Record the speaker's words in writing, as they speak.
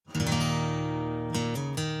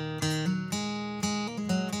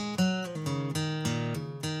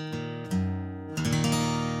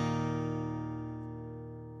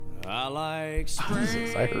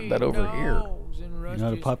Jesus, I heard that over here. You know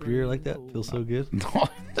how to pop your ear like that? Feels so good. No,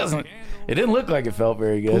 it doesn't. It didn't look like it felt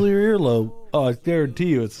very Pull good. your earlobe. Oh, I guarantee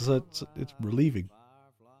you, it's relieving.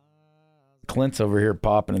 Clint's over here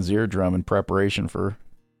popping his eardrum in preparation for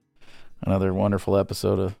another wonderful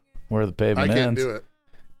episode of Where the Pavement I can't Ends. do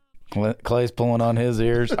it. Clay's pulling on his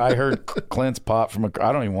ears. I heard Clint's pop from I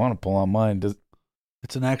don't even want to pull on mine.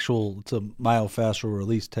 It's a myofascial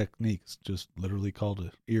release technique. It's just literally called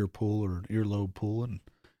an ear pull or an earlobe pull, and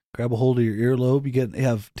grab a hold of your earlobe. You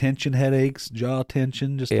have tension, headaches, jaw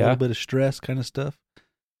tension, just a little bit of stress kind of stuff.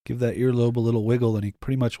 Give that earlobe a little wiggle, and you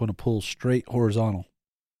pretty much want to pull straight horizontal.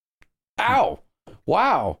 Ow!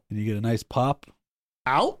 Wow! And you get a nice pop.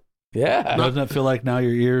 Ow? Yeah. Doesn't it feel like now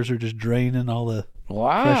your ears are just draining all the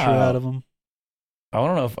pressure out of them? I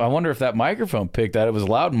wonder if that microphone picked that. It was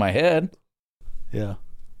loud in my head. Yeah.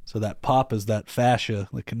 So that pop is that fascia,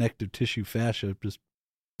 the connective tissue fascia, just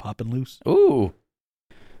popping loose. Ooh.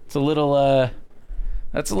 It's a little,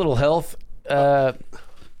 that's a little health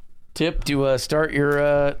tip to start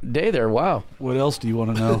your day there. Wow. What else do you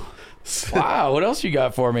want to know? Wow. What else you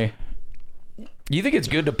got for me? You think it's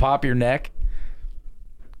good to pop your neck?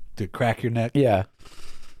 To crack your neck? Yeah.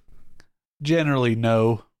 Generally,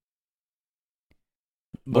 no.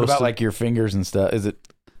 What about like your fingers and stuff? Is it?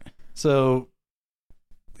 So,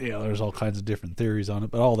 yeah, there's all kinds of different theories on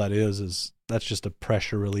it, but all that is that's just a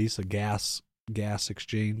pressure release, a gas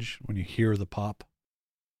exchange when you hear the pop.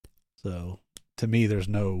 So, to me, there's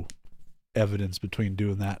no evidence between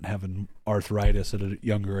doing that and having arthritis at a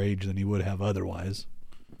younger age than you would have otherwise.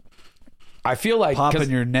 I feel like popping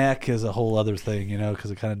your neck is a whole other thing, because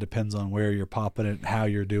it kind of depends on where you're popping it and how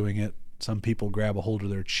you're doing it. Some people grab a hold of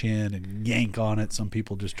their chin and yank on it. Some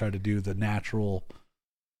people just try to do the natural.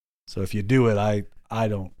 So if you do it, I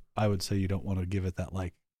would say you don't want to give it that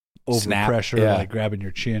like overpressure, like grabbing your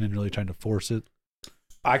chin and really trying to force it.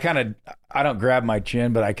 I don't grab my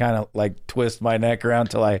chin, but I kind of like twist my neck around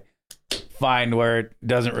till I find where it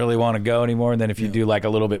doesn't really want to go anymore. And then if you do like a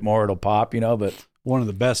little bit more, it'll pop, but one of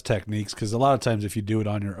the best techniques, because a lot of times if you do it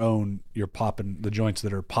on your own, you're popping the joints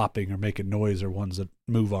that are popping or making noise are ones that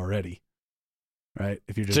move already. Right.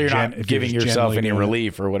 If you're just so you're not giving yourself any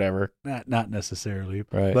relief or whatever. Not necessarily.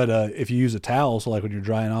 Right. But if you use a towel, so like when you're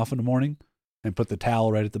drying off in the morning, and put the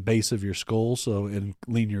towel right at the base of your skull, and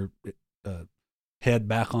lean your head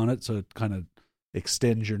back on it, so it kind of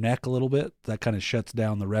extends your neck a little bit. That kind of shuts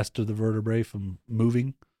down the rest of the vertebrae from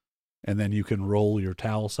moving, and then you can roll your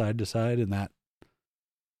towel side to side, and that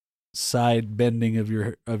side bending of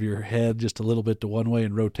your head just a little bit to one way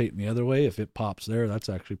and rotating the other way. If it pops there, that's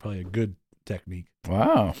actually probably a good technique.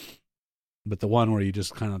 Wow. But the one where you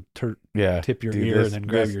just kind of tip your ear and then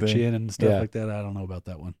grab your chin and stuff like that, I don't know about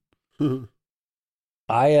that one.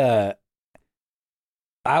 I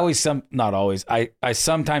always not always. I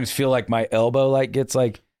sometimes feel like my elbow like gets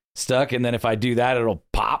like stuck, and then if I do that, it'll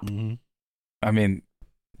pop. Mm-hmm. I mean,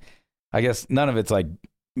 I guess none of it's like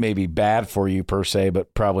maybe bad for you per se,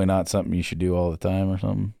 but probably not something you should do all the time or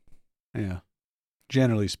something. Yeah.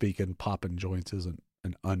 Generally speaking, popping joints isn't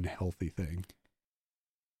an unhealthy thing.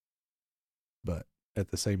 But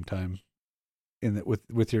at the same time,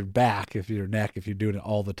 with your back, if your neck, if you're doing it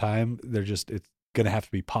all the time, it's going to have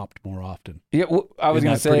to be popped more often. Yeah, I was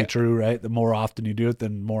going to say, pretty true, right? The more often you do it,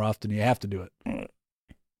 then more often you have to do it.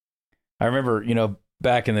 I remember,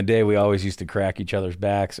 back in the day, we always used to crack each other's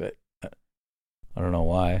backs. I don't know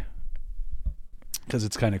why. Because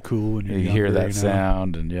it's kind of cool when you hear that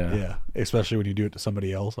sound, and yeah, especially when you do it to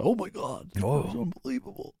somebody else. Oh my God, it's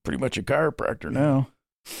unbelievable! Pretty much a chiropractor now.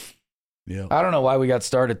 Yeah, I don't know why we got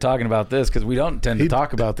started talking about this because we don't tend to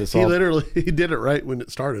talk about this. He did it right when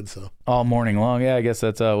it started, so all morning long. Yeah, I guess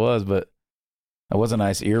that's how it was. But that was a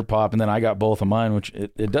nice ear pop, and then I got both of mine, which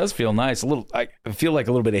it does feel nice. I feel like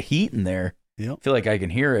a little bit of heat in there. Yep. I feel like I can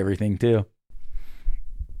hear everything too.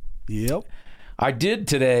 Yep. I did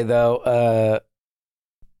today though.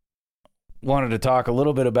 Wanted to talk a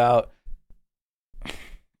little bit about.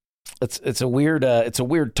 It's a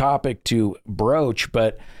weird topic to broach,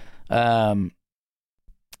 but here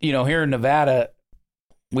in Nevada,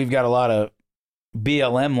 we've got a lot of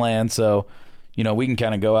BLM land, so we can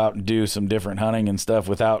kind of go out and do some different hunting and stuff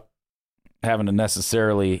without having to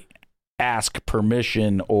necessarily ask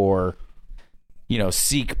permission or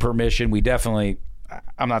seek permission. We definitely.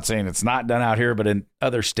 I'm not saying it's not done out here, but in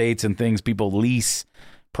other states and things, people lease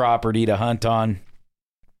property to hunt on.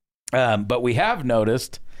 But we have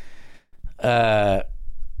noticed, as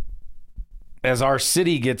our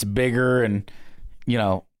city gets bigger and,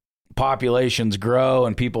 populations grow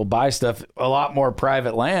and people buy stuff, a lot more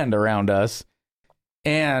private land around us.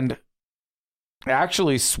 And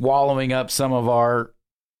actually swallowing up some of our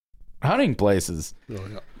hunting places. Oh,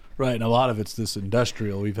 yeah. Right, and a lot of it's this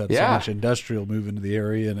industrial. We've had so Yeah. much industrial move into the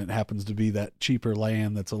area, and it happens to be that cheaper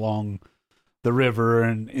land that's along the river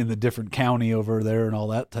and in the different county over there and all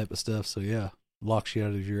that type of stuff. So, yeah, locks you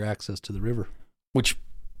out of your access to the river. Which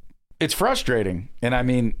it's frustrating. And I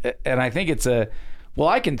mean, and I think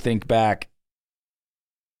I can think back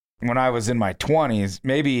when I was in my 20s,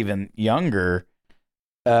 maybe even younger.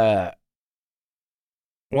 One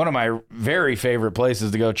of my very favorite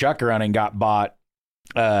places to go chuck hunting got bought.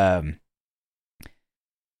 And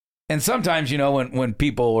sometimes, when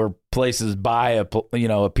people or places buy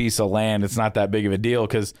a piece of land, it's not that big of a deal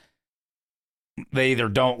because they either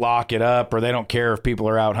don't lock it up or they don't care if people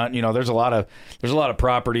are out hunting. There's a lot of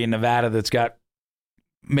property in Nevada that's got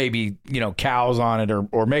maybe, cows on it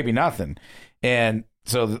or maybe nothing. And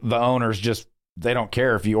so the owners just, they don't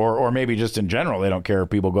care if you, or maybe just in general, they don't care if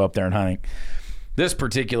people go up there and hunting. This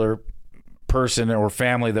particular person or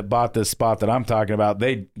family that bought this spot that I'm talking about,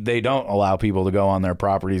 they don't allow people to go on their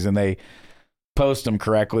properties, and they post them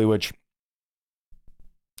correctly, which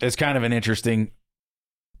is kind of an interesting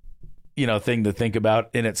thing to think about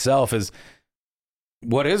in itself. Is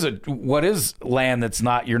what is land that's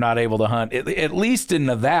you're not able to hunt, at least in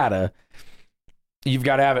Nevada. You've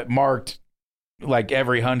got to have it marked like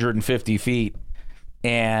every 150 feet,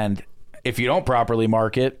 and if you don't properly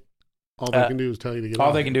mark it, All they can do is tell you to get all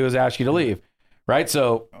off. they can do is ask you to leave, right?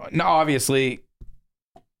 So, no, obviously,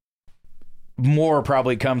 more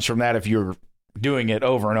probably comes from that if you're doing it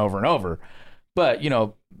over and over and over. But,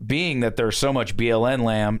 being that there's so much BLN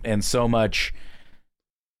land and so much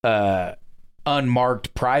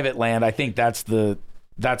unmarked private land, I think that's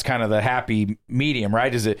kind of the happy medium,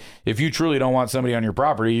 right? Is it, if you truly don't want somebody on your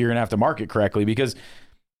property, you're going to have to mark it correctly, because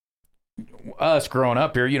us growing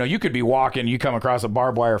up here, you could be walking, you come across a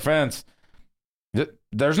barbed wire fence.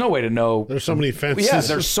 There's no way to know. There's so many fences. Yeah,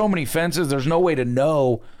 there's so many fences. There's no way to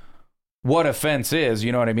know what a fence is.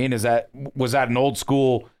 You know what I mean? Was that an old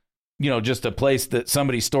school, just a place that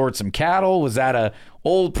somebody stored some cattle? Was that a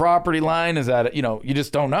old property line? Is that, you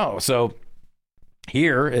just don't know. So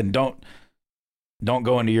here, and don't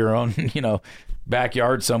go into your own,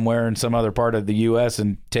 backyard somewhere in some other part of the U.S.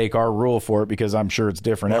 and take our rule for it, because I'm sure it's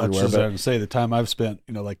different everywhere. But I But would say the time I've spent,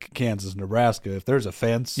 like Kansas, Nebraska, if there's a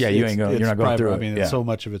fence, Yeah, you ain't going- you're not going private. through it. I mean, Yeah. so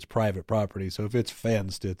much of it's private property. So if it's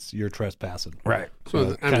fenced, you're trespassing. right.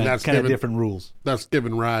 So I mean, that's kind of given, different rules. that's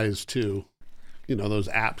given rise to, those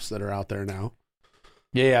apps that are out there now.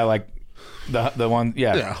 Yeah, like the one,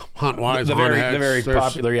 Yeah, HuntWise, the HuntX, very there's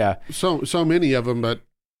popular, yeah. So many of them, but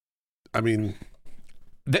I mean,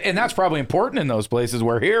 And that's probably important in those places,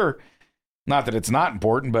 where here, not that it's not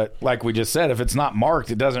important, but like we just said, if it's not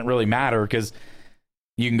marked, it doesn't really matter, because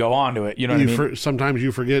you can go on to it. You know what I mean? sometimes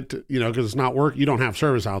you forget, because it's not work. You don't have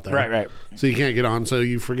service out there, Right. So you can't get on. So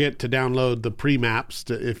you forget to download the pre-maps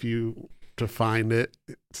to find it,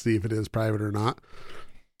 see if it is private or not.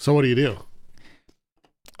 So what do you do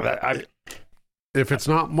if it's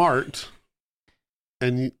not marked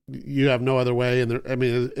and you have no other way? And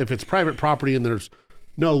if it's private property and there's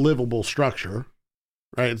no livable structure,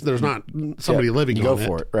 right? There's not somebody living you on go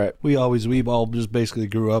for it, right? We all just basically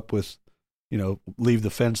grew up with, leave the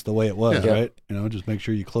fence the way it was, Yeah. right? Just make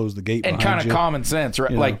sure you close the gate And behind kind of you. common sense,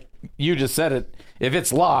 right? You Like you just said it. If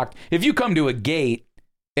it's locked, if you come to a gate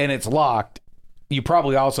and it's locked, you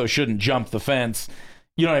probably also shouldn't jump the fence.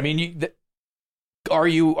 You know what I mean? Are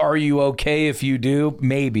you okay if you do?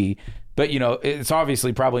 Maybe. But, it's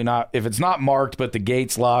obviously probably not. If it's not marked but the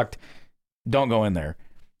gate's locked, don't go in there.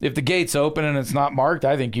 If the gate's open and it's not marked,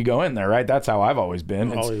 I think you go in there, right? That's how I've always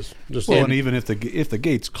been. Always just And even if the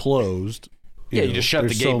gate's closed, you just shut the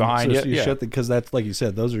there's gate behind you. You Yeah. shut because that's, like you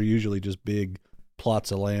said, those are usually just big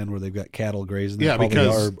plots of land where they've got cattle grazing. They Yeah, probably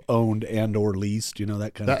because- are owned and or leased,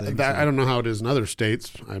 that kind of thing. that So- I don't know how it is in other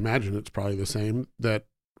states. I imagine it's probably the same, that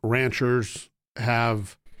ranchers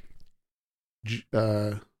have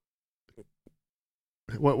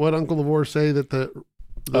what Uncle LaVore say, that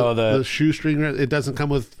the shoestring, it doesn't come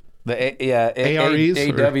with AREs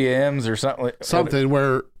or AWMs or something.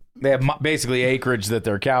 where They have basically acreage that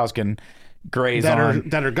their cows can graze that on.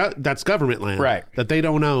 that's government land, Right. That they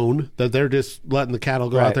don't own, that they're just letting the cattle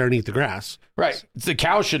go Right. out there and eat the grass. Right. The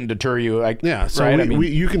cow shouldn't deter you. Like, Yeah, so right?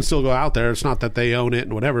 you can still go out there. It's not that they own it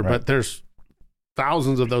and whatever, Right. but there's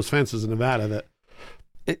thousands of those fences in Nevada that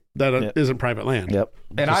Yeah. isn't private land. Yep.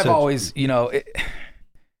 And Just I've said- always,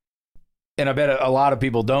 and I bet a lot of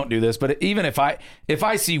people don't do this, but even if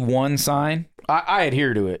I see one sign, I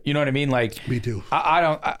adhere to it. You know what I mean? Like, Me too.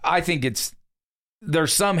 I think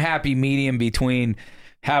there's some happy medium between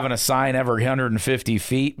having a sign every 150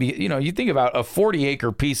 feet. You know, you think about a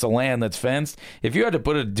 40-acre piece of land that's fenced. If you had to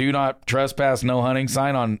put a do not trespass, no hunting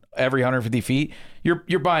sign on every 150 feet,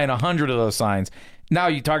 you're buying 100 of those signs. Now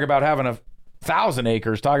you talk about having 1,000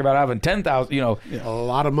 acres, talk about having 10,000, you know. A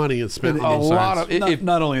lot of money is spent A on those lot signs. of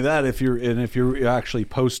Not only that, if you're actually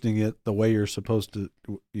posting it the way you're supposed to,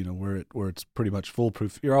 you know, where it's pretty much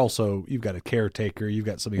foolproof, you've got a caretaker, you've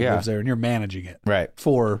got somebody who lives there, and you're managing it right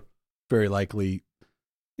for very likely.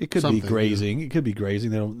 It could Something, be grazing. Yeah. It could be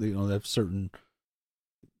grazing. They have certain.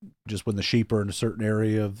 Just when the sheep are in a certain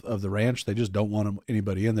area of the ranch, they just don't want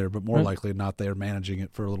anybody in there. But more likely than not, they're managing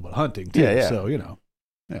it for a little bit of hunting too. Yeah. So you know,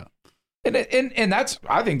 yeah. And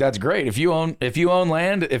I think that's great. If you own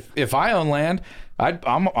land, if I own land,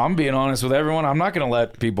 I'm being honest with everyone. I'm not going to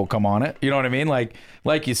let people come on it. You know what I mean? Like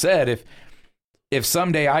you said, if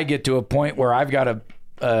someday I get to a point where I've got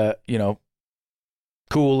a you know,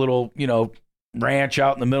 cool little, you know, ranch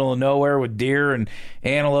out in the middle of nowhere with deer and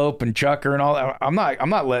antelope and chucker and all that, I'm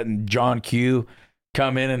not letting John Q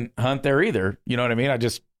come in and hunt there either. You know what I mean?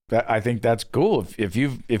 I think that's cool. If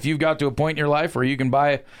you've got to a point in your life where you can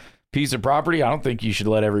buy a piece of property, I don't think you should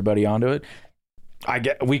let everybody onto it.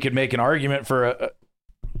 We could make an argument for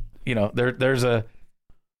you know, there's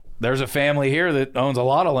a family here that owns a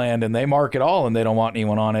lot of land and they mark it all and they don't want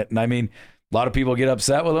anyone on it. And I mean, a lot of people get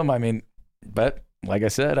upset with them. I mean, but like I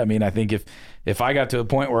said, I mean, I think if I got to a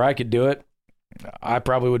point where I could do it, I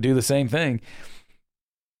probably would do the same thing.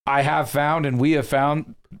 I have found, and we have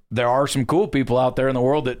found, there are some cool people out there in the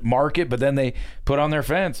world that mark it, but then they put on their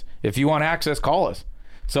fence, if you want access, call us.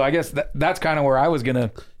 So I guess that's kind of where I was going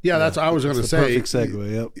to. Yeah, that's what I was going to say. Perfect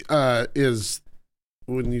segue, yep. Is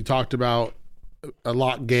when you talked about a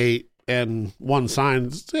lock gate and one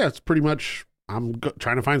sign, yeah, it's pretty much, I'm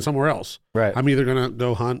trying to find somewhere else. Right. I'm either going to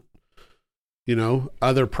go hunt, you know,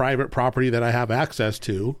 other private property that I have access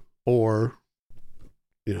to, or,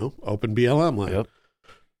 you know, open BLM land. Yep.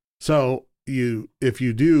 So if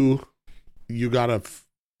you do, you got to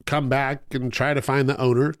come back and try to find the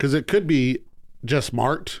owner, because it could be just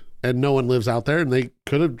marked and no one lives out there, and they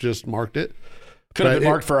could have just marked it. Could have been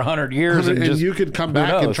marked for 100 years. And just, you could come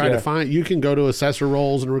back and try to find, you can go to assessor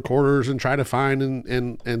rolls and recorders and try to find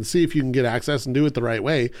and see if you can get access and do it the right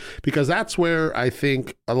way, because that's where I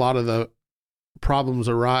think a lot of the problems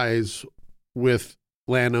arise with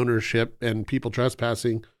land ownership and people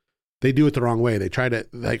trespassing. They do it the wrong way. They try to,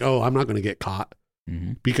 like, oh, I'm not going to get caught,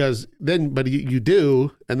 because then, but you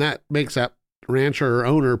do, and that makes that rancher or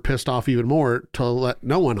owner pissed off even more to let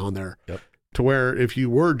no one on there. Yep. To where if you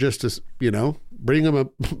were just to, you know, bring them a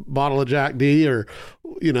bottle of Jack D, or,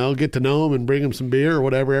 you know, get to know them and bring them some beer or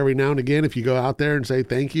whatever every now and again, if you go out there and say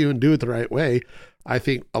thank you and do it the right way, I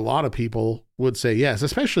think a lot of people would say yes,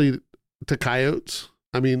 especially to coyotes.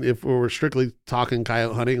 I mean, if we're strictly talking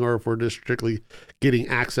coyote hunting, or if we're just strictly getting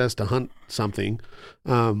access to hunt something,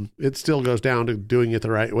 it still goes down to doing it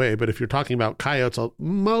the right way. But if you're talking about coyotes,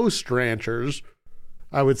 most ranchers,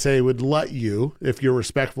 I would say, would let you, if you're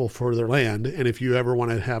respectful for their land. And if you ever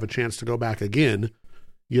want to have a chance to go back again,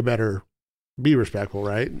 you better be respectful,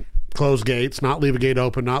 right? Close gates, not leave a gate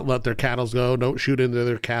open, not let their cattle go, don't shoot into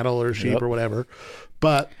their cattle or sheep or whatever.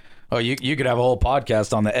 But oh, you could have a whole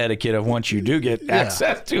podcast on the etiquette of once you do get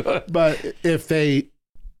access to it. But if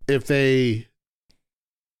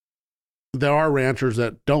there are ranchers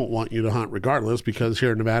that don't want you to hunt regardless, because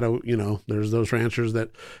here in Nevada, you know, there's those ranchers that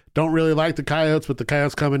don't really like the coyotes, but the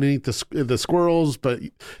coyotes come and eat the squirrels, but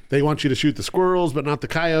they want you to shoot the squirrels, but not the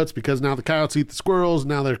coyotes, because now the coyotes eat the squirrels.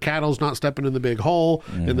 Now their cattle's not stepping in the big hole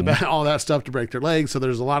in the back, all that stuff to break their legs. So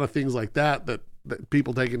there's a lot of things like that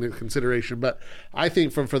people take into consideration. But I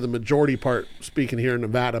think for the majority part, speaking here in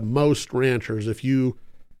Nevada, most ranchers, if you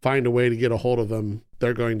find a way to get a hold of them,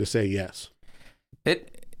 they're going to say yes.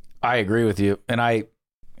 I agree with you. And I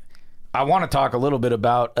want to talk a little bit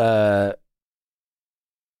about,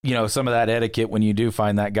 you know, some of that etiquette when you do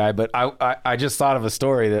find that guy. But I just thought of a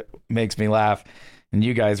story that makes me laugh, and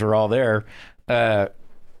you guys were all there.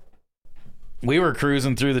 We were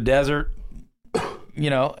cruising through the desert, you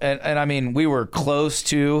know, and I mean, we were close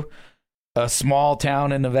to a small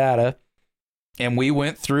town in Nevada, and we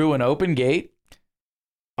went through an open gate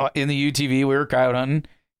in the UTV. We were coyote hunting.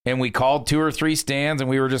 And we called 2 or 3 stands, and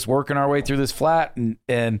we were just working our way through this flat,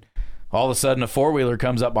 and all of a sudden a 4-wheeler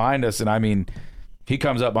comes up behind us, and I mean, he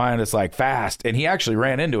comes up behind us like fast, and he actually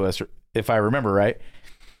ran into us, if I remember right.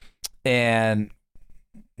 And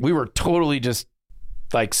we were totally just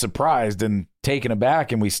like surprised and taken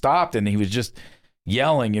aback, and we stopped, and he was just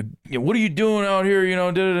yelling, "What are you doing out here?" You know,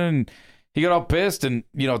 and he got all pissed and,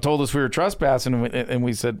 you know, told us we were trespassing, and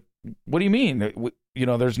we said, "What do you mean?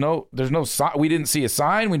 there's no sign. We didn't see a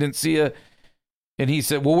sign. We didn't see a. And he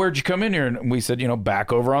said, well, where'd you come in here? And we said,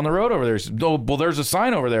 back over on the road over there. He said, oh, well, there's a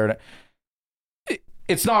sign over there.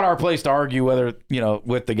 It's not our place to argue whether,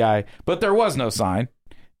 with the guy, but there was no sign.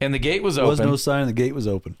 And the gate was open. There was no sign, and the gate was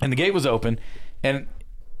open. And the gate was open. And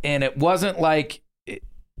it wasn't like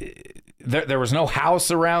there was no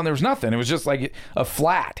house around. There was nothing. It was just like a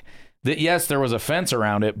flat. That yes, there was a fence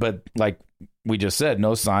around it, but like we just said,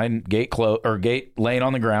 no sign, gate closed or gate laying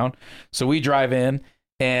on the ground. So we drive in,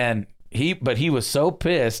 and he was so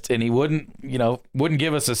pissed, and he wouldn't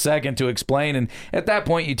give us a second to explain. And at that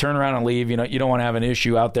point, you turn around and leave. You don't want to have an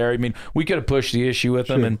issue out there. I mean, we could have pushed the issue with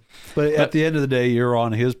him, but at the end of the day, you're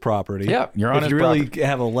on his property. Yeah, you're on his property. If you really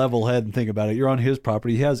have a level head and think about it, you're on his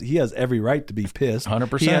property. He has every right to be pissed.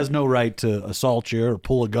 100%. He has no right to assault you or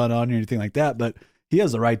pull a gun on you or anything like that. But he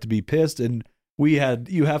has the right to be pissed, and you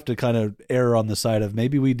have to kind of err on the side of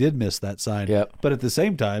maybe we did miss that sign. Yep. But at the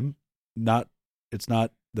same time,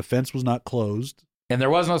 the fence was not closed. And there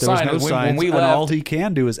was no sign. sign. When we left, all he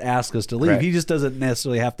can do is ask us to leave. Right. He just doesn't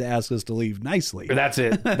necessarily have to ask us to leave nicely. That's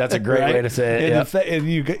it. That's a great right? way to say it.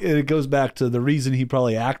 And, and it goes back to the reason he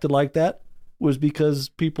probably acted like that was because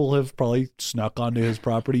people have probably snuck onto his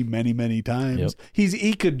property many, many times. Yep.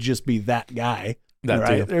 He could just be that guy. That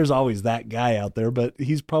right? too. There's always that guy out there, but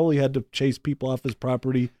he's probably had to chase people off his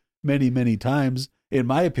property many, many times. In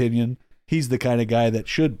my opinion, he's the kind of guy that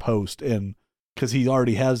should post, and because he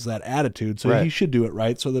already has that attitude, so right. he should do it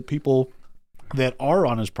right, so that people that are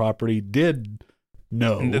on his property did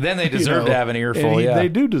know. Then they deserve to have an earful. They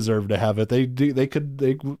do deserve to have it. They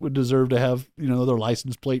would deserve to have their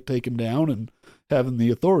license plate taken down and having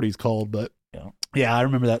the authorities called. But yeah, I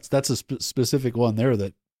remember that's a specific one there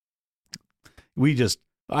that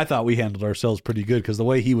I thought we handled ourselves pretty good because the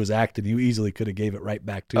way he was acting, you easily could have gave it right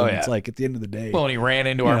back to him. Yeah. It's like at the end of the day. Well, and he ran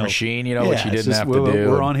into our machine, which he didn't have to do.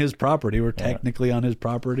 We're on his property. We're technically on his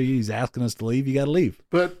property. He's asking us to leave. You got to leave.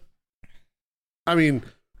 But, I mean,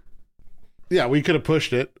 yeah, we could have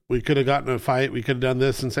pushed it. We could have gotten in a fight. We could have done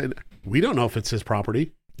this and said, we don't know if it's his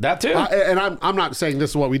property. That too. And I'm not saying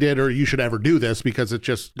this is what we did or you should ever do this because it's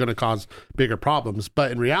just going to cause bigger problems.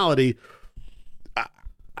 But in reality,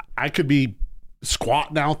 I could be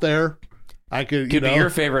squatting out there. I could be your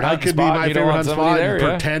favorite hunting spot. I could be my favorite hunting spot there, and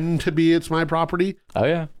pretend to be it's my property. Oh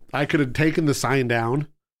yeah. I could have taken the sign down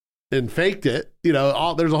and faked it. There's a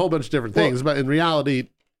whole bunch of different things, but in reality,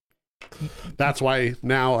 that's why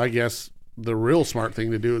now I guess the real smart thing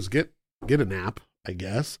to do is get a nap, I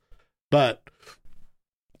guess. But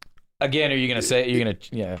again, are you going to say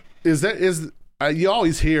you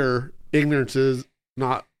always hear ignorance is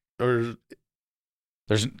not or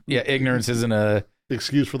ignorance isn't a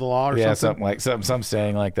excuse for the law or something. some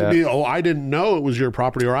saying like that. I didn't know it was your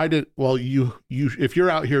property, or I didn't. Well, you if you're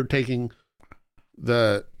out here taking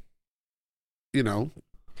the,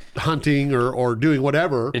 hunting or doing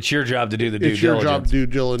whatever, it's your job to do the due diligence. It's your job to do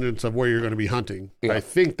diligence of where you're going to be hunting. Yeah. I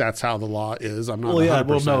think that's how the law is. I'm not.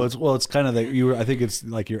 100%. It's kind of that I think it's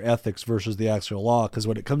like your ethics versus the actual law, because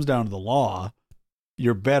when it comes down to the law,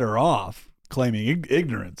 you're better off claiming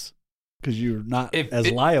ignorance. Because you're not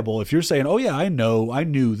liable if you're saying, "Oh yeah, I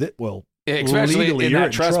knew that." Well, especially legally, in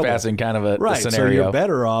that trespassing kind of a right. scenario. So you're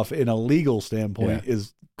better off in a legal standpoint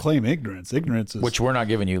is claim ignorance. Ignorance is which we're not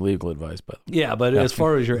giving you legal advice, but but as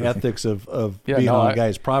far as your ethics of being on a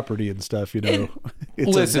guy's property and stuff,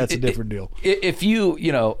 that's a different deal. If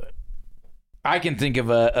I can think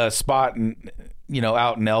of a spot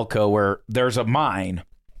out in Elko where there's a mine,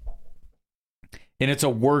 and it's a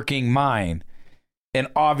working mine. And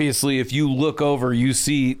obviously, if you look over, you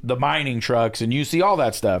see the mining trucks and you see all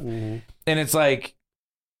that stuff. Mm-hmm. And it's like,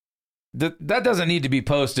 that doesn't need to be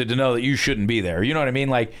posted to know that you shouldn't be there. You know what I mean?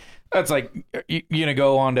 Like, that's like, you're going to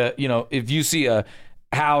go on to, if you see a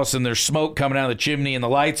house and there's smoke coming out of the chimney and the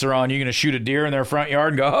lights are on, you're going to shoot a deer in their front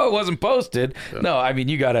yard and go, oh, it wasn't posted. Yeah. No, I mean,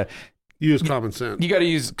 you got to use common sense. You got to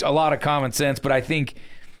use a lot of common sense. But I think,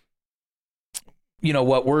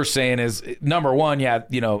 what we're saying is, number one,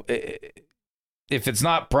 if it's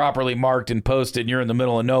not properly marked and posted and you're in the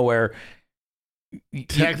middle of nowhere,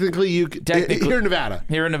 technically here in Nevada,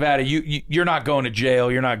 you're not going to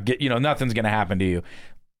jail. You're not nothing's going to happen to you.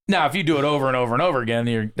 Now, if you do it over and over and over again,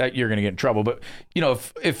 you're going to get in trouble. But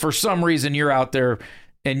if for some reason you're out there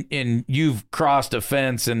and you've crossed a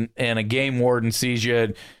fence and a game warden sees you,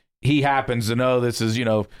 and he happens to know this is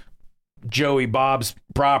Joey Bob's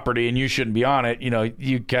property and you shouldn't be on it,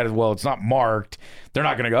 you kind of, it's not marked. They're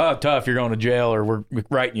not going to go, oh, tough, you're going to jail or we're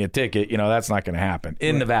writing you a ticket. That's not going to happen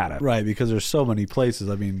in Nevada. Right, because there's so many places.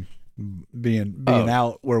 I mean, being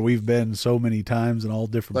out where we've been so many times in all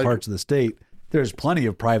different parts of the state, there's plenty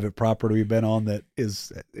of private property we've been on that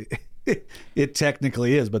is it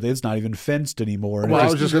technically is, but it's not even fenced anymore. Well, I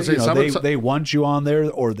was just going to say, they want you on there,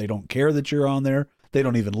 or they don't care that you're on there. They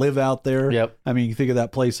don't even live out there. Yep. I mean, you think of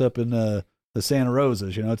that place up in the Santa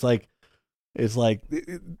Rosas. It's like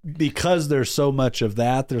because there's so much of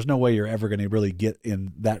that, there's no way you're ever going to really get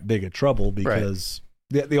in that big of trouble, because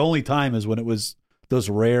the only time is when it was those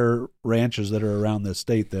rare ranches that are around the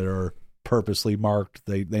state that are purposely marked.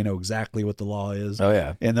 They know exactly what the law is. Oh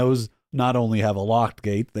yeah. And those not only have a locked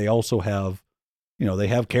gate, they also have, they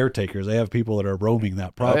have caretakers. They have people that are roaming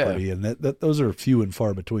that property, and that those are few and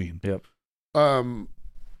far between. Yep.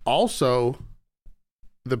 Also,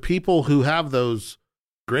 the people who have those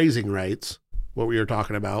grazing rights, what we were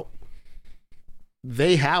talking about,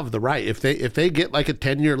 they have the right. If they get like a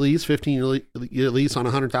 10-year lease, 15-year lease on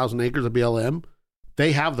 100,000 acres of BLM,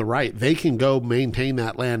 they have the right. They can go maintain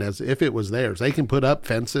that land as if it was theirs. They can put up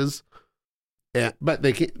fences, but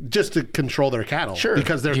they can just to control their cattle. Sure,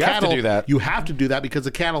 because their you cattle. have to do that. You have to do that because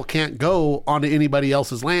the cattle can't go onto anybody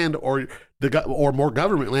else's land or more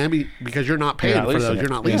government land because you're not paying for those. You're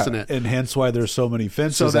not leasing it, and hence why there's so many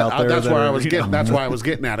fences out there. That's where I was getting. That's why I was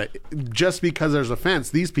getting at it. Just because there's a fence,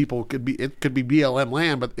 these people could be BLM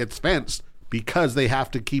land, but it's fenced because they have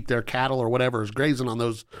to keep their cattle or whatever is grazing on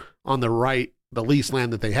the lease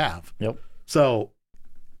land that they have. Yep. So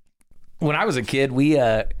when I was a kid, we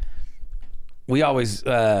always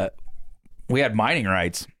we had mining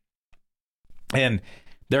rights, and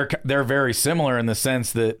they're very similar in the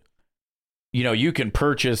sense that you can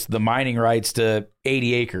purchase the mining rights to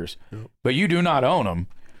 80 acres, but you do not own them.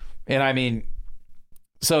 And I mean,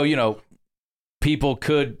 so people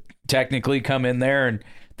could technically come in there and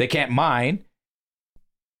they can't mine,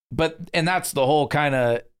 and that's the whole kind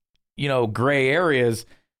of gray areas.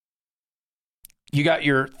 You got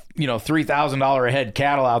your $3,000 a head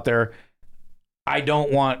cattle out there. I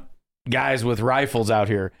don't want guys with rifles out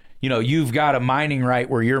here. You've got a mining right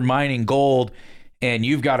where you're mining gold, and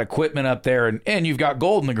you've got equipment up there, and you've got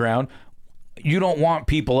gold in the ground. You don't want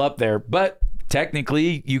people up there, but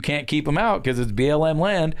technically you can't keep them out because it's BLM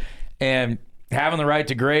land, and having the right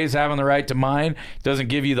to graze, having the right to mine doesn't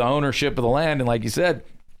give you the ownership of the land. And like you said,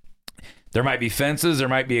 there might be fences, there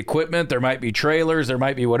might be equipment, there might be trailers, there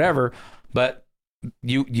might be whatever, but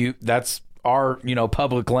that's our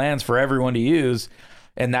public lands for everyone to use.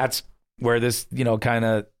 And that's where this kind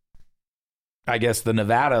of, I guess, the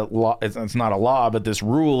Nevada law, it's not a law, but this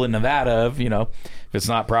rule in Nevada of if it's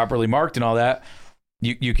not properly marked and all that,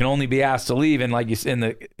 you can only be asked to leave. And like you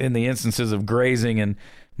said, in the instances of grazing and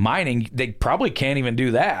mining, they probably can't even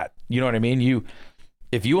do that. You know what I mean?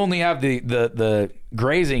 If you only have the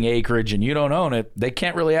grazing acreage and you don't own it, they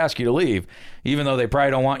can't really ask you to leave, even though they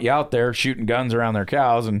probably don't want you out there shooting guns around their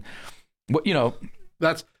cows. And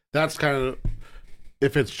that's kind of,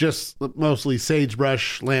 if it's just mostly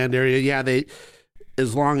sagebrush land area,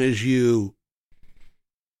 as long as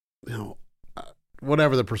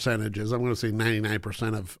whatever the percentage is, I'm going to say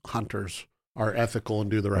 99% of hunters are ethical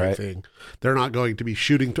and do the right thing. They're not going to be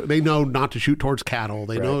shooting. They know not to shoot towards cattle.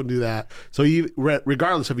 They know to do that. So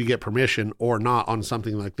regardless if you get permission or not on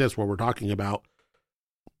something like this, where we're talking about,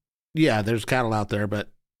 there's cattle out there, but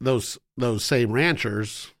those same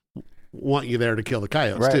ranchers want you there to kill the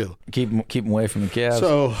coyotes too. Keep them away from the calves.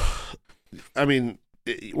 So, I mean,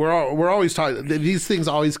 we're always talking. These things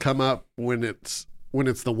always come up when it's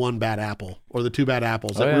the one bad apple or the two bad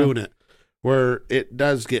apples that ruin it, where it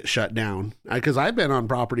does get shut down. Because I've been on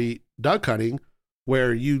property duck hunting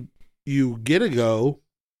where you get a go,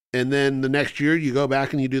 and then the next year you go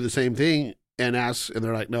back and you do the same thing and ask, and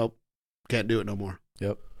they're like, nope, can't do it no more.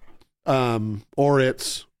 Yep. Or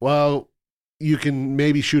it's, well, you can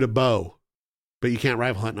maybe shoot a bow, but you can't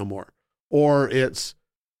rifle hunt no more. Or it's,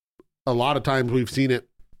 a lot of times we've seen it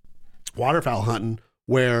waterfowl hunting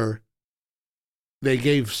where they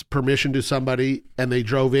gave permission to somebody and they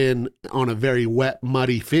drove in on a very wet,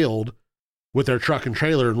 muddy field with their truck and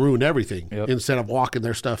trailer and ruined everything instead of walking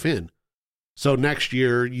their stuff in. So next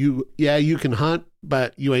year you can hunt,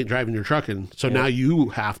 but you ain't driving your truck in. So now you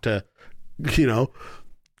have to,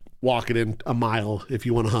 walk it in a mile if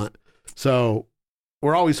you want to hunt. So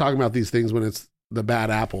we're always talking about these things when it's the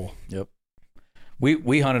bad apple. Yep.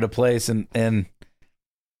 We hunted a place and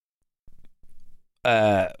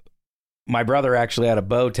my brother actually had a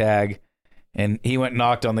bow tag, and he went and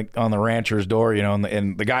knocked on the rancher's door,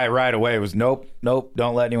 and the guy right away was nope,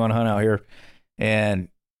 don't let anyone hunt out here.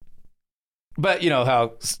 But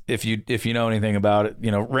how if you know anything about it,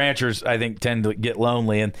 ranchers I think tend to get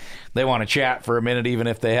lonely and they want to chat for a minute even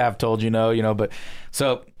if they have told but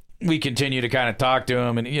so we continue to kind of talk to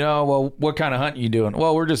him and, well, what kind of hunt you doing?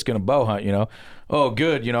 Well, we're just going to bow hunt, Oh,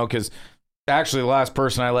 good, because actually the last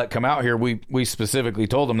person I let come out here, we specifically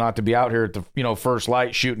told them not to be out here at the, first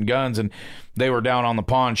light shooting guns. And they were down on the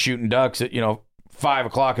pond shooting ducks at, 5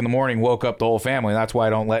 o'clock in the morning, woke up the whole family. That's why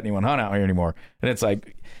I don't let anyone hunt out here anymore. And it's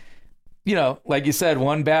like, like you said,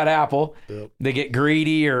 one bad apple, Yep. They get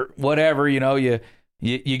greedy or whatever, you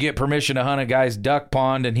get permission to hunt a guy's duck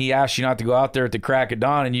pond and he asks you not to go out there at the crack of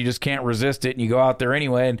dawn and you just can't resist it and you go out there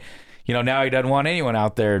anyway. And, now he doesn't want anyone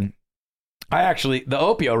out there. And the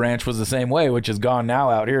Opio Ranch was the same way, which is gone now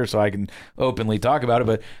out here, so I can openly talk about it.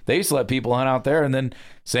 But they used to let people hunt out there, and then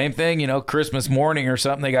same thing, Christmas morning or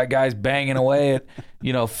something, they got guys banging away at,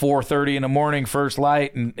 4:30 in the morning, first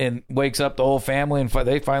light, and wakes up the whole family, and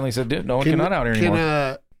they finally said, dude, no one can hunt out here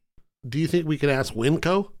anymore. Do you think we could ask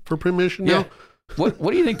Winco for permission now? What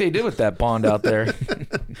do you think they did with that pond out there?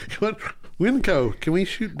 Winco, can we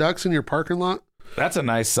shoot ducks in your parking lot? That's a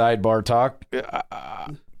nice sidebar talk.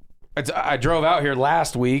 I drove out here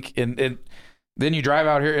last week, and then you drive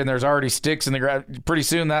out here, and there's already sticks in the ground. Pretty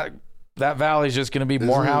soon, that valley's just going to be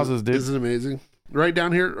more houses, dude. Isn't it amazing? Right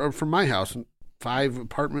down here from my house, 5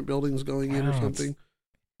 apartment buildings going in or something.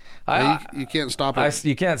 You can't stop it.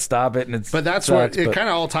 You can't stop it, and but that's what it kind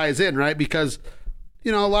of all ties in, right? Because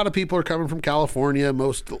a lot of people are coming from California,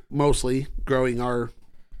 mostly growing our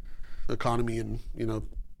economy and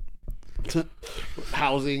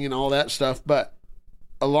housing and all that stuff, but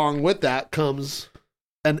along with that comes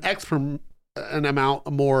an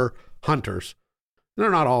amount more hunters.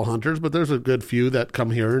 They're not all hunters, but there's a good few that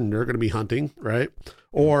come here and they're going to be hunting, right?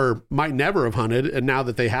 Or might never have hunted, and now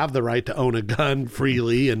that they have the right to own a gun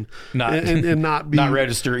freely and not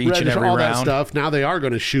register each and every all round, that stuff, now they are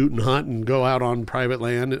going to shoot and hunt and go out on private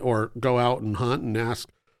land or go out and hunt and ask.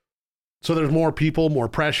 So there's more people, more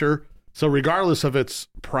pressure. So regardless of it's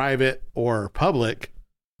private or public,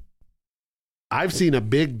 I've seen a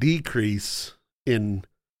big decrease in,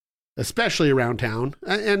 especially around town.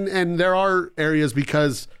 And there are areas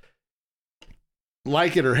because,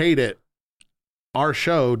 like it or hate it, our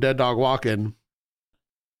show, Dead Dog Walking,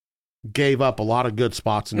 gave up a lot of good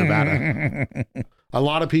spots in Nevada. A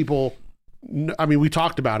lot of people, we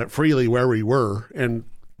talked about it freely where we were, and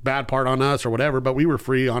bad part on us or whatever, but we were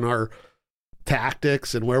free on our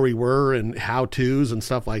tactics and where we were and how-tos and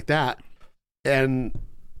stuff like that. And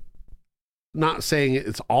not saying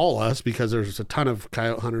it's all us, because there's a ton of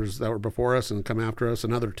coyote hunters that were before us and come after us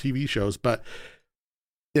and other TV shows. But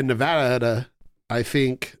in Nevada, I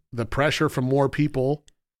think the pressure from more people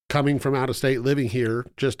coming from out of state living here,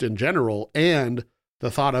 just in general, and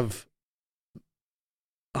the thought of,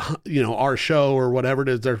 our show or whatever it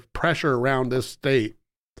is, there's pressure around this state,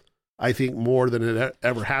 I think, more than it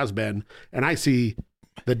ever has been. And I see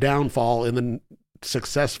the downfall in the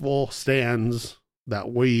successful stands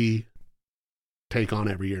that we take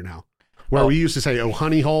on every year now. Where we used to say,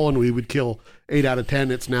 honey hole, and we would kill 8 out of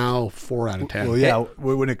 10. It's now 4 out of 10. Well, yeah,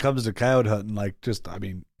 when it comes to coyote hunting,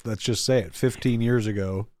 let's just say it. 15 years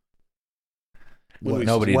ago,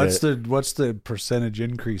 what's the percentage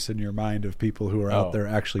increase in your mind of people who are out there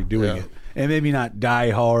actually doing it? And maybe not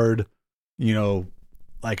die hard,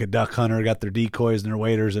 like a duck hunter, got their decoys and their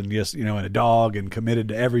waders and just, and a dog and committed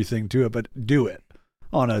to everything to it, but do it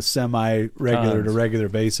on a semi-regular to regular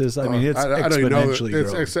basis. It's exponentially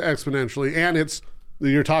growing. It's exponentially. And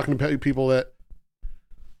you're talking to people that,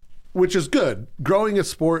 which is good. Growing a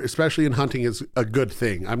sport, especially in hunting, is a good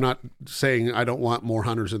thing. I'm not saying I don't want more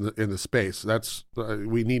hunters in the space. That's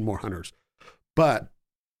we need more hunters. But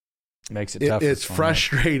makes it tough. It's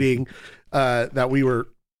frustrating that we were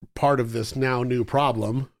part of this now new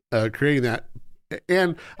problem, creating that.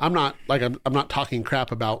 And I'm not talking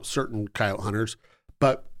crap about certain coyote hunters,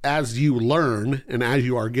 but as you learn and as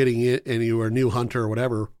you are getting it and you are a new hunter or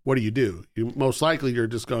whatever, what do? You most likely you're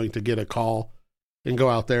just going to get a call and go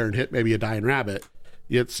out there and hit maybe a dying rabbit.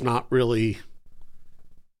 It's not really,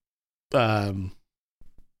 they're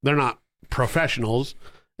not professionals.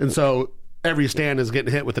 And so every stand is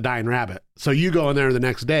getting hit with a dying rabbit. So you go in there the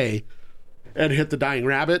next day and hit the dying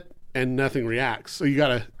rabbit and nothing reacts. So you got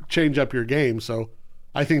to change up your game. So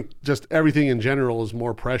I think just everything in general is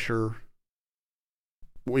more pressure.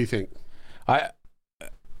 What do you think? I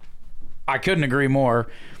couldn't agree more.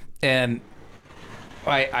 And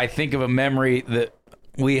I think of a memory that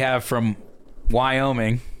we have from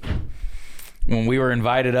Wyoming when we were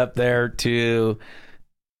invited up there to,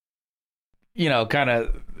 kind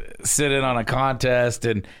of sit in on a contest,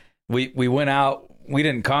 and we went out. We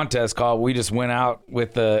didn't contest call. We just went out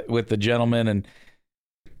with the gentleman, and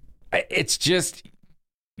it's just,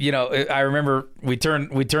 I remember we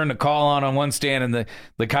turned the call on one stand and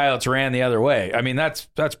the coyotes ran the other way. I mean, that's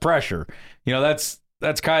pressure.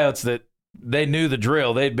 That's coyotes that they knew the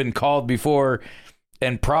drill. They'd been called before,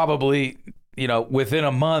 and probably, within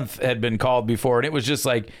a month had been called before. And it was just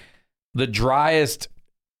like the driest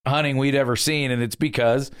hunting we'd ever seen. And it's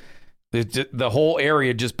because the whole area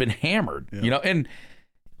had just been hammered, and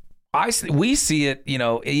we see it,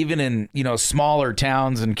 even in, smaller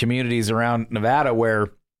towns and communities around Nevada where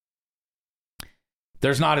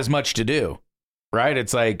there's not as much to do, right?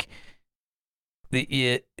 It's like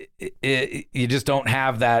you just don't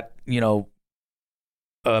have that,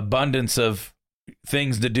 abundance of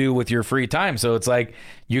things to do with your free time. So it's like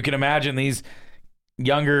you can imagine these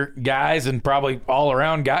younger guys and probably all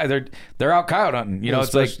around guys, they're out coyote hunting.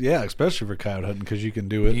 It's like, especially for coyote hunting, because you can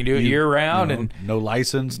do it. You can do it year round, and no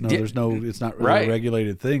license. No, there's no. It's not really a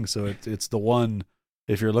regulated thing. So it's the one.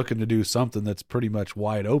 If you're looking to do something that's pretty much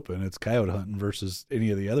wide open, it's coyote hunting versus any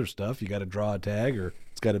of the other stuff. You got to draw a tag, or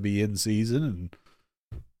it's got to be in season, and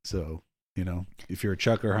so if you're a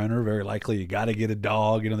chucker hunter, very likely you got to get a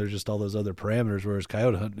dog. There's just all those other parameters. Whereas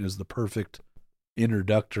coyote hunting is the perfect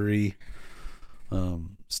introductory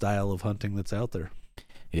style of hunting that's out there.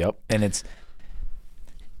 Yep, and it's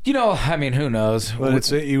I mean, who knows?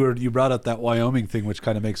 But you brought up that Wyoming thing, which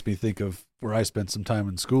kind of makes me think of where I spent some time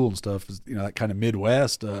in school and stuff. Is that kind of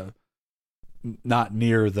Midwest, not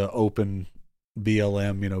near the open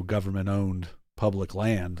BLM, government owned public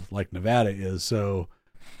land like Nevada is. So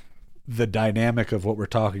the dynamic of what we're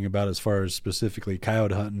talking about as far as specifically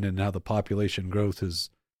coyote hunting and how the population growth has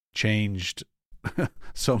changed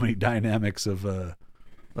so many dynamics of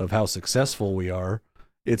how successful we are.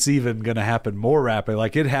 It's even going to happen more rapidly.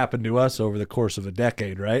 Like it happened to us over the course of a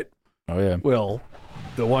decade, right? Oh yeah. Well,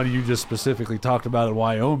 the one you just specifically talked about in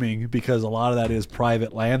Wyoming, because a lot of that is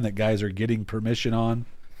private land that guys are getting permission on,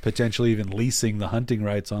 potentially even leasing the hunting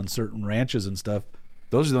rights on certain ranches and stuff.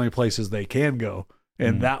 Those are the only places they can go.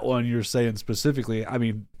 And that one you're saying specifically, I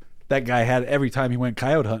mean, that guy had, every time he went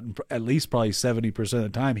coyote hunting, at least probably 70% of the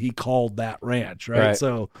time, he called that ranch, right?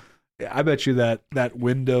 So I bet you that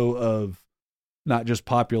window of not just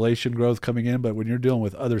population growth coming in, but when you're dealing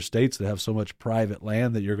with other states that have so much private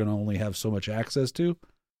land that you're going to only have so much access to,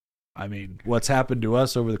 I mean, what's happened to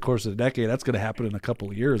us over the course of the decade, that's going to happen in a couple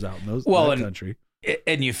of years out in that country.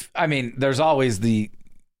 And there's always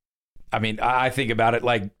I think about it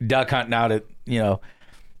like duck hunting out at,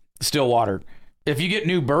 Stillwater. If you get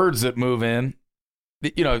new birds that move in,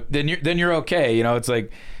 then you're okay. It's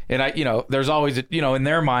like, and there's always, in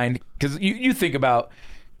their mind, because you think about,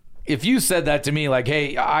 if you said that to me, like,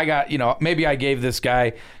 hey, I got, maybe I gave this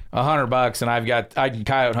guy $100 and I can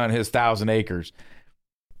coyote hunt his 1,000 acres.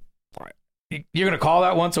 You're going to call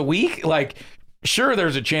that once a week? Like, sure,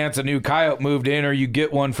 there's a chance a new coyote moved in, or you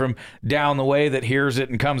get one from down the way that hears it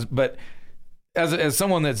and comes. But as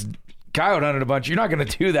someone that's coyote hunted a bunch, you're not going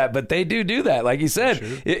to do that. But they do that. Like you said,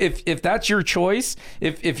 sure. If that's your choice,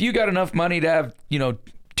 if you got enough money to have,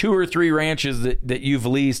 2 or 3 ranches that you've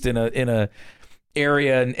leased in a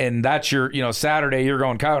area, and that's your, Saturday you're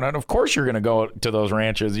going coyote hunting, of course you're going to go to those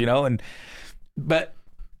ranches, but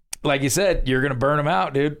like you said, you're going to burn them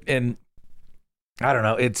out, dude. And I don't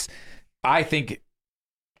know, I think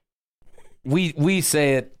we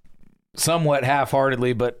say it somewhat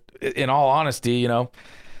half-heartedly, but in all honesty, a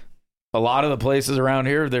lot of the places around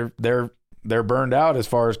here, they're burned out as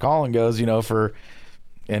far as calling goes,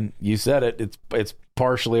 and you said it's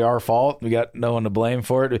partially our fault. We got no one to blame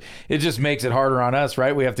for it. It just makes it harder on us,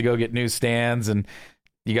 right? We have to go get new stands, and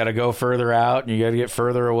you got to go further out, and you got to get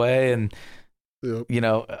further away, and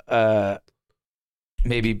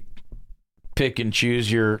maybe pick and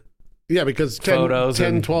choose your because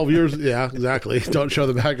 10 12 years, yeah, exactly. Don't show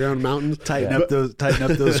the background mountains. Tighten up those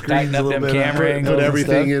screens a little bit. Camera angles, put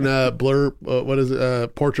everything in blur. What is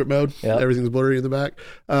it? Portrait mode. Yep. Everything's blurry in the back.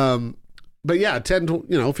 But yeah,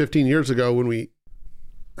 15 years ago when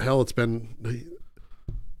it's been.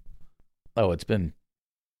 Oh, it's been.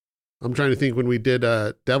 I'm trying to think when we did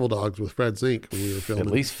Devil Dogs with Fred Zink when we were filming.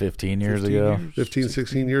 At least 15 years ago.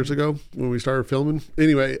 16 years ago when we started filming.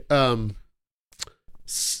 Anyway,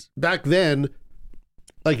 back then,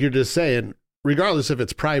 like you're just saying, regardless if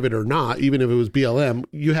it's private or not, even if it was BLM,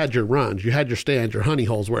 you had your runs, you had your stands, your honey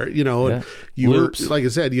holes where, and you loops. Were, like I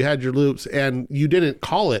said, you had your loops, and you didn't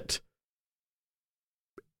call it,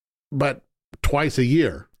 but twice a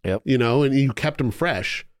year, and you kept them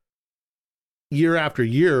fresh. Year after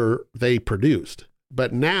year, they produced.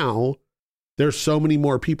 But now there's so many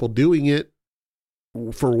more people doing it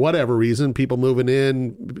for whatever reason, people moving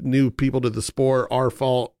in, new people to the sport, our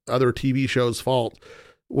fault, other TV shows' fault,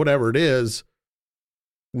 whatever it is.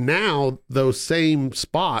 now those same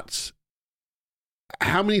spots,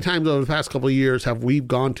 how many times over the past couple of years have we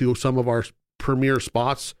gone to some of our premier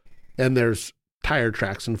spots and there's tire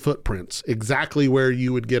tracks and footprints exactly where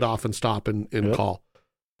you would get off and stop and call.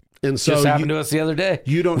 And so Just happened to us the other day.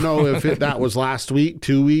 you don't know if that was last week,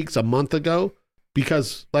 2 weeks, a month ago,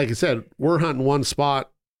 because like I said, we're hunting one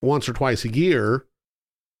spot once or twice a year.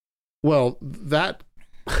 Well, that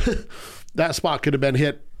that spot could have been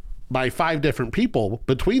hit by 5 different people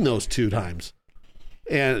between those 2 times.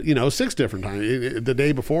 And 6 different times, the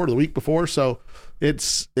day before, the week before. So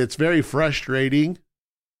it's very frustrating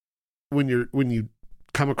when you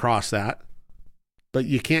come across that, but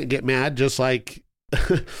you can't get mad. Just like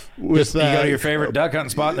with You go to your favorite duck hunting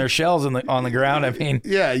spot and there's shells on the ground. I mean,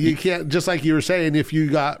 yeah, you can't, just like you were saying, if you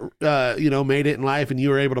got made it in life and you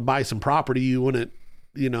were able to buy some property, you wouldn't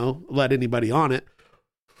let anybody on it.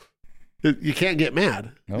 You can't get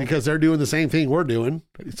mad because they're doing the same thing we're doing.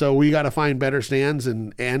 So we got to find better stands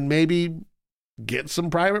and maybe get some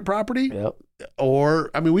private property. Yep.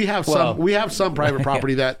 Or, I mean, we have some private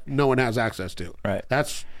property that no one has access to. Right.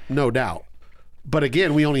 That's no doubt. But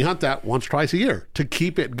again, we only hunt that once, twice a year to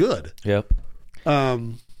keep it good. Yep.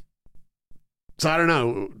 So I don't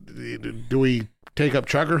know. Do we take up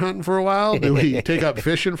chugger hunting for a while? Do we take up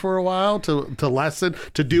fishing for a while to lessen,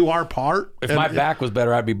 to do our part? If my back was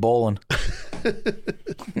better, I'd be bowling.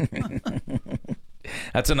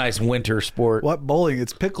 That's a nice winter sport. What bowling?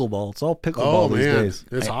 It's pickleball. It's all pickleball these days.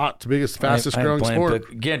 It's hot. It's the biggest, fastest I ain't growing playing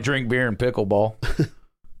sport. Can't drink beer and pickleball.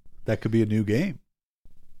 That could be a new game.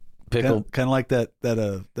 Pickle. Kind of like the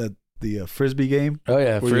frisbee game. Oh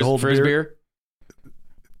yeah, where you hold frizz beer.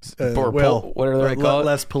 beer. Whatever they're called.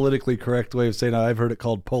 Less politically correct way of saying it. I've heard it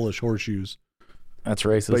called Polish horseshoes. That's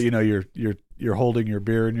racist. But you're holding your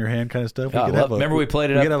beer in your hand, kind of stuff. Remember we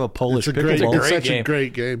played it We up. could have a Polish It's a great, pickleball. it's such game. a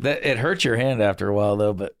great game. It hurts your hand after a while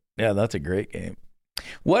though, but yeah, that's a great game.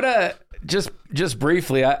 What just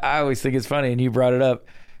briefly, I always think it's funny, and you brought it up.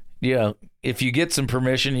 If you get some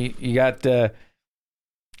permission, you got.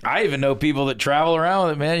 I even know people that travel around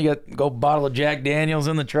with it, man. You got go bottle of Jack Daniels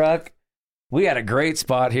in the truck. We had a great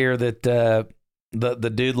spot here that the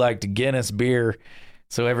dude liked Guinness beer.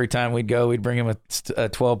 So every time we'd go, we'd bring him a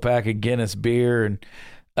 12-pack of Guinness beer. And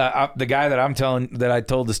the guy that I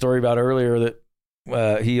told the story about earlier,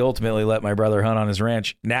 that he ultimately let my brother hunt on his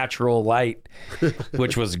ranch, Natural Light,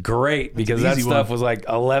 which was great because that stuff was like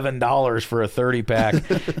 $11 for a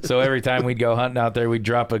 30-pack. So every time we'd go hunting out there, we'd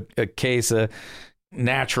drop a case of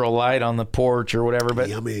Natural Light on the porch or whatever. But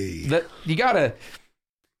Yummy. You gotta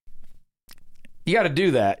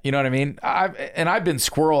do that. You know what I mean? I've been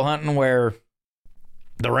squirrel hunting where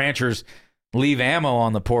the ranchers leave ammo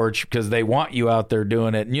on the porch because they want you out there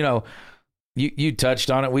doing it. And you touched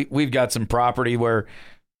on it. We've got some property where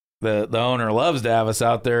the owner loves to have us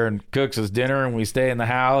out there and cooks us dinner, and we stay in the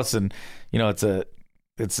house. And it's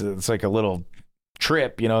like a little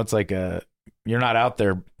trip. It's like you're not out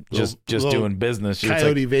there just doing business.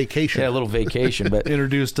 Coyote vacation. Yeah, a little vacation. But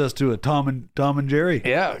Introduced us to a Tom and Jerry.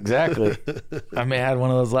 yeah, exactly. I may have had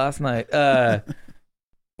one of those last night. Or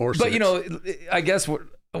but I guess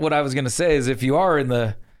what I was going to say is, if you are in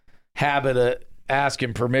the habit of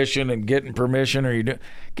asking permission and getting permission, or you got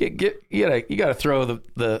to throw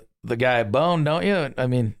the guy a bone, don't you? I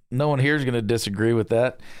mean, no one here is going to disagree with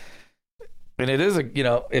that. And it is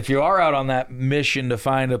if you are out on that mission to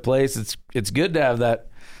find a place, it's good to have that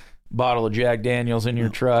bottle of Jack Daniels in your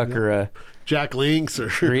truck, or a Jack Links or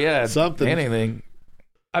something, anything.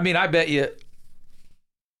 I mean, I bet you.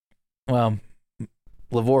 Well,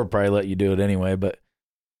 Lavore probably let you do it anyway, but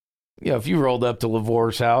if you rolled up to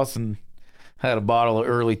Lavore's house and had a bottle of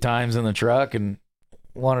Early Times in the truck and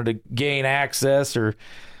wanted to gain access, and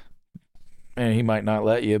he might not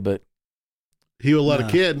let you, but he will let a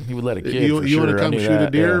kid. He would let a kid. You want to come shoot a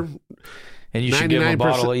deer? Yeah. And you should give him a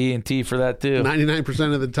bottle of E&T for that too.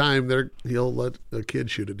 99% of the time, he'll let a kid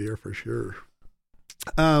shoot a deer for sure.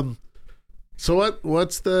 So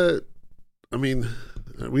what's the? I mean,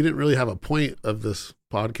 we didn't really have a point of this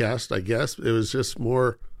podcast. I guess it was just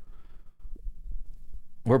more.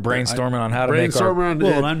 We're brainstorming on how to make our. Well,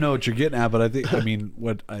 and I know what you're getting at, but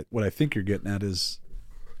what I think you're getting at is.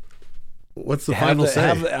 What's the final say?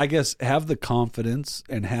 I guess have the confidence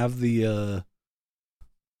and have the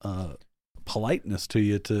politeness to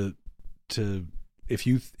you to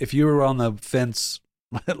if you were on the fence,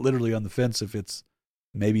 literally on the fence, if it's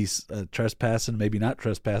maybe trespassing, maybe not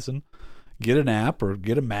trespassing, get an app or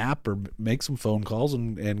get a map or make some phone calls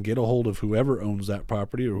and get a hold of whoever owns that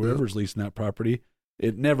property or whoever's leasing that property.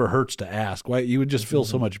 It never hurts to ask. Why you would just feel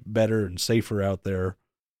so much better and safer out there.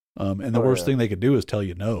 And the worst thing they could do is tell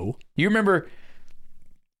you no. You remember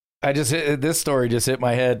this story just hit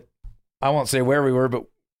my head. I won't say where we were, but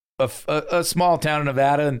a small town in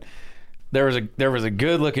Nevada, and there was a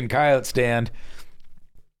good looking coyote stand,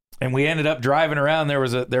 and we ended up driving around. There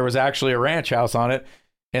was actually a ranch house on it,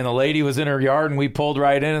 and the lady was in her yard, and we pulled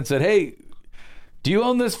right in and said, "Hey, do you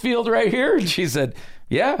own this field right here?" And she said,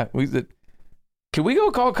 "Yeah." We said, "Can we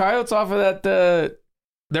go call coyotes off of that?"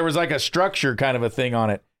 There was like a structure kind of a thing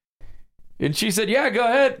on it, and she said, "Yeah, go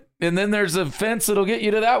ahead." And then there's a fence that'll get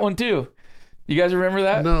you to that one too. You guys remember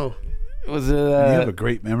that? No. Was you have a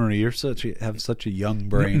great memory. You have such a young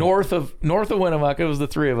brain. North of Winnemucca. It was the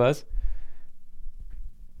three of us.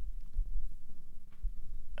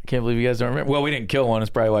 I can't believe you guys don't remember. Well, we didn't kill one.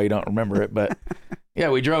 That's probably why you don't remember it. But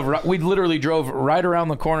yeah, we literally drove right around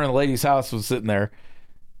the corner, and the lady's house was sitting there,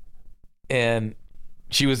 and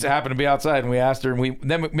she happened to be outside, and we asked her, and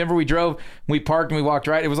then remember we drove, we parked, and we walked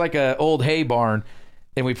right. It was like an old hay barn,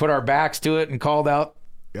 and we put our backs to it and called out.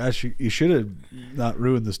 Gosh, you should have not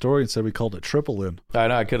ruined the story and said we called it Triple In. I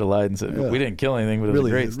know, I could have lied and said we didn't kill anything, but it was a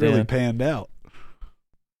great stand. Really panned out.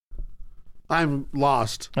 I'm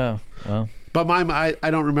lost. Oh, well. But I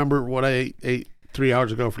don't remember what I ate 3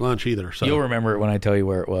 hours ago for lunch either. So you'll remember it when I tell you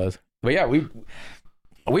where it was. But yeah,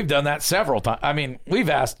 we've done that several times. I mean, we've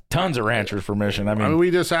asked tons of ranchers permission. I mean, we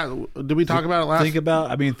just did we talk about it last? Think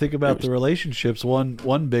about the relationships.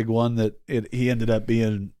 One big one that he ended up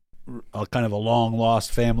being a kind of a long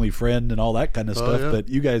lost family friend and all that kind of stuff. Yeah. But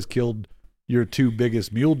you guys killed your two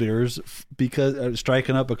biggest mule deers because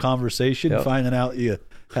striking up a conversation, finding out you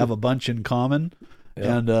have a bunch in common.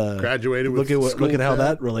 And graduated with look at how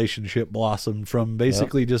that relationship blossomed from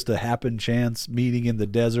basically just a happen chance meeting in the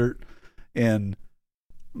desert, and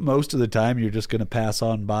most of the time you're just going to pass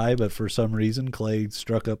on by, but for some reason Clay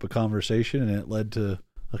struck up a conversation and it led to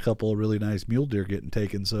a couple of really nice mule deer getting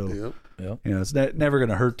taken. So it's never going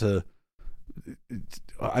to hurt to.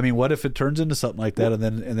 I mean, what if it turns into something like that, and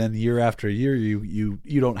then year after year you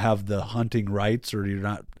don't have the hunting rights, or you're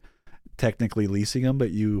not technically leasing them,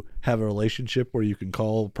 but you have a relationship where you can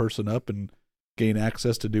call a person up and gain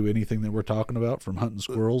access to do anything that we're talking about, from hunting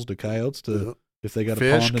squirrels to coyotes to if they got a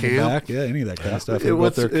fish, pond in the back, any of that kind of stuff. Go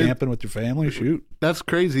out there camping with your family, shoot. That's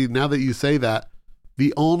crazy. Now that you say that,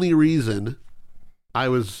 the only reason I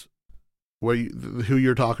was who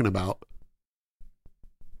you're talking about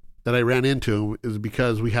that I ran into is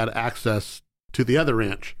because we had access to the other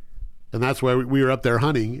ranch, and that's where we were up there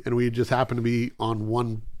hunting, and we just happened to be on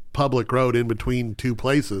one public road in between two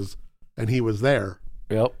places, and he was there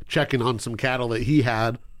checking on some cattle that he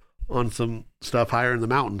had on some stuff higher in the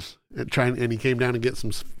mountains, and he came down to get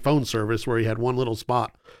some phone service where he had one little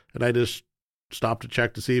spot, and I just stopped to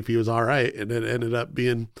check to see if he was all right, and it ended up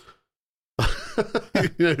being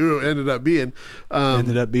who it ended up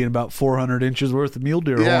being about 400 inches worth of mule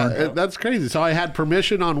deer horn. That's crazy. So I had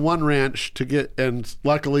permission on one ranch to get, and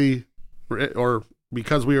luckily, or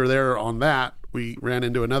because we were there on that, we ran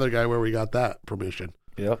into another guy where we got that permission.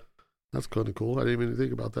 Yep. That's kind of cool. I didn't even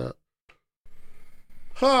think about that.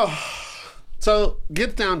 So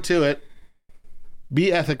get down to it.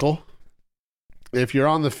 Be ethical. If you're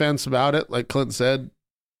on the fence about it, like Clint said,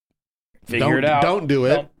 figure it out. Don't do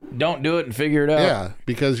it. Don't do it and figure it out. Yeah,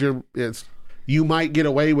 because you might get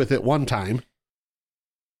away with it one time,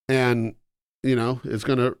 and it's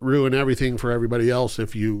going to ruin everything for everybody else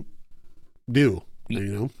if you do.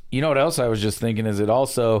 You know what else I was just thinking is it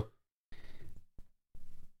also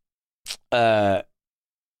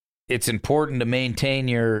it's important to maintain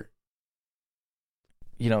your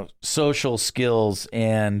social skills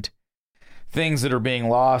and things that are being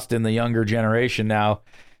lost in the younger generation now.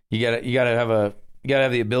 You gotta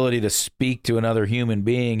have the ability to speak to another human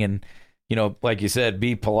being, and like you said,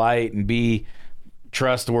 be polite and be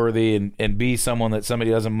trustworthy, and be someone that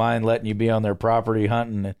somebody doesn't mind letting you be on their property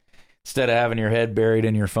hunting, instead of having your head buried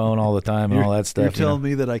in your phone all the time and all that stuff. You're telling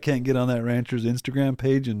me that I can't get on that rancher's Instagram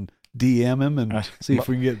page and DM him and see if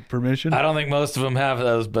we can get permission? I don't think most of them have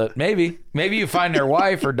those, but maybe you find their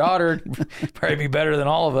wife or daughter. Probably be better than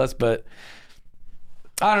all of us, but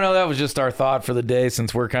I don't know. That was just our thought for the day,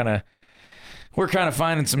 since we're kind of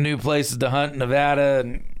finding some new places to hunt in Nevada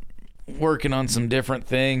and working on some different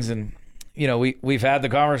things. And we've had the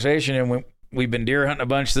conversation, and we've been deer hunting a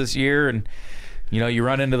bunch this year, and you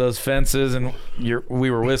run into those fences, and we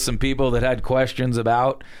were with some people that had questions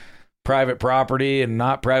about private property and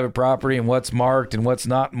not private property, and what's marked and what's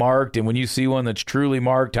not marked, and when you see one that's truly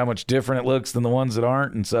marked, how much different it looks than the ones that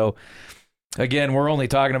aren't. And so again, we're only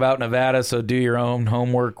talking about Nevada, so do your own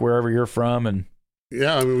homework wherever you're from. And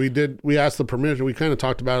yeah, I mean, we asked the permission. We kind of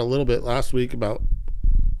talked about it a little bit last week about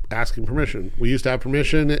asking permission. We used to have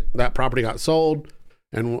permission. That property got sold,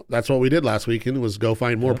 And that's what we did last weekend was go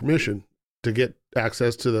find more permission to get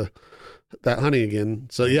access to that hunting again.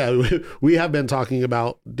 So yeah, we have been talking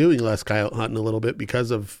about doing less coyote hunting a little bit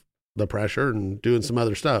because of the pressure and doing some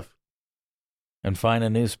other stuff. And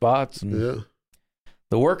finding new spots and Yeah.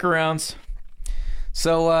 the workarounds.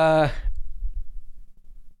 So,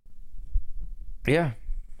 yeah,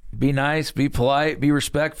 be nice, be polite, be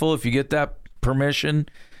respectful. If you get that permission,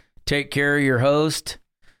 take care of your host.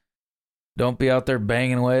 Don't be out there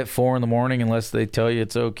banging away at 4 a.m. unless they tell you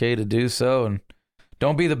it's okay to do so. And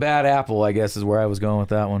don't be the bad apple, I guess is where I was going with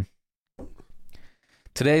that one.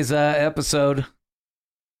 Today's episode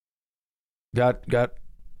got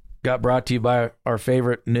brought to you by our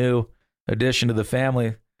favorite new addition to the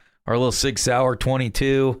family, our little 6 Hour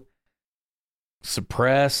 22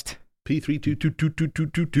 suppressed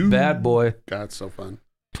P3222222. bad boy God, it's so fun.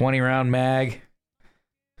 20 round mag.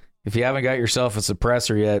 If you haven't got yourself a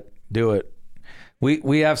suppressor yet, do it.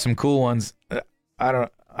 We have some cool ones. I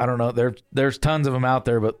don't know. There's tons of them out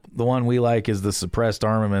there, but the one we like is the Suppressed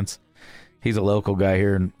Armaments. He's a local guy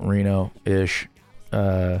here in Reno-ish.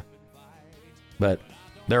 But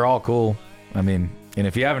they're all cool. I mean, and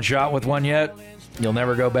if you haven't shot with one yet, you'll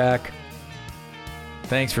never go back.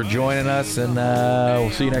 Thanks for joining us, and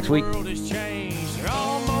we'll see you next week. World has changed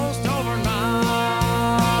almost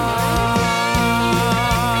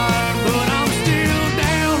overnight, but I'm still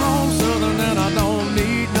down on Southern and I don't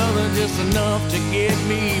need nothing, just enough to get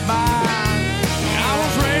me by. I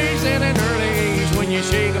was raised in an early age when you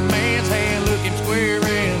shake a man's hand, look him square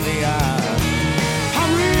in the eye.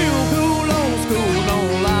 I'm real cool, old school,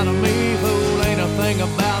 don't lie to me, fool, ain't a thing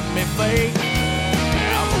about me fake.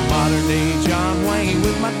 I'm a modern day John Wayne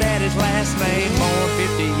with my daddy's last name, born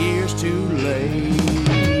 50 years too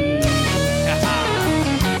late.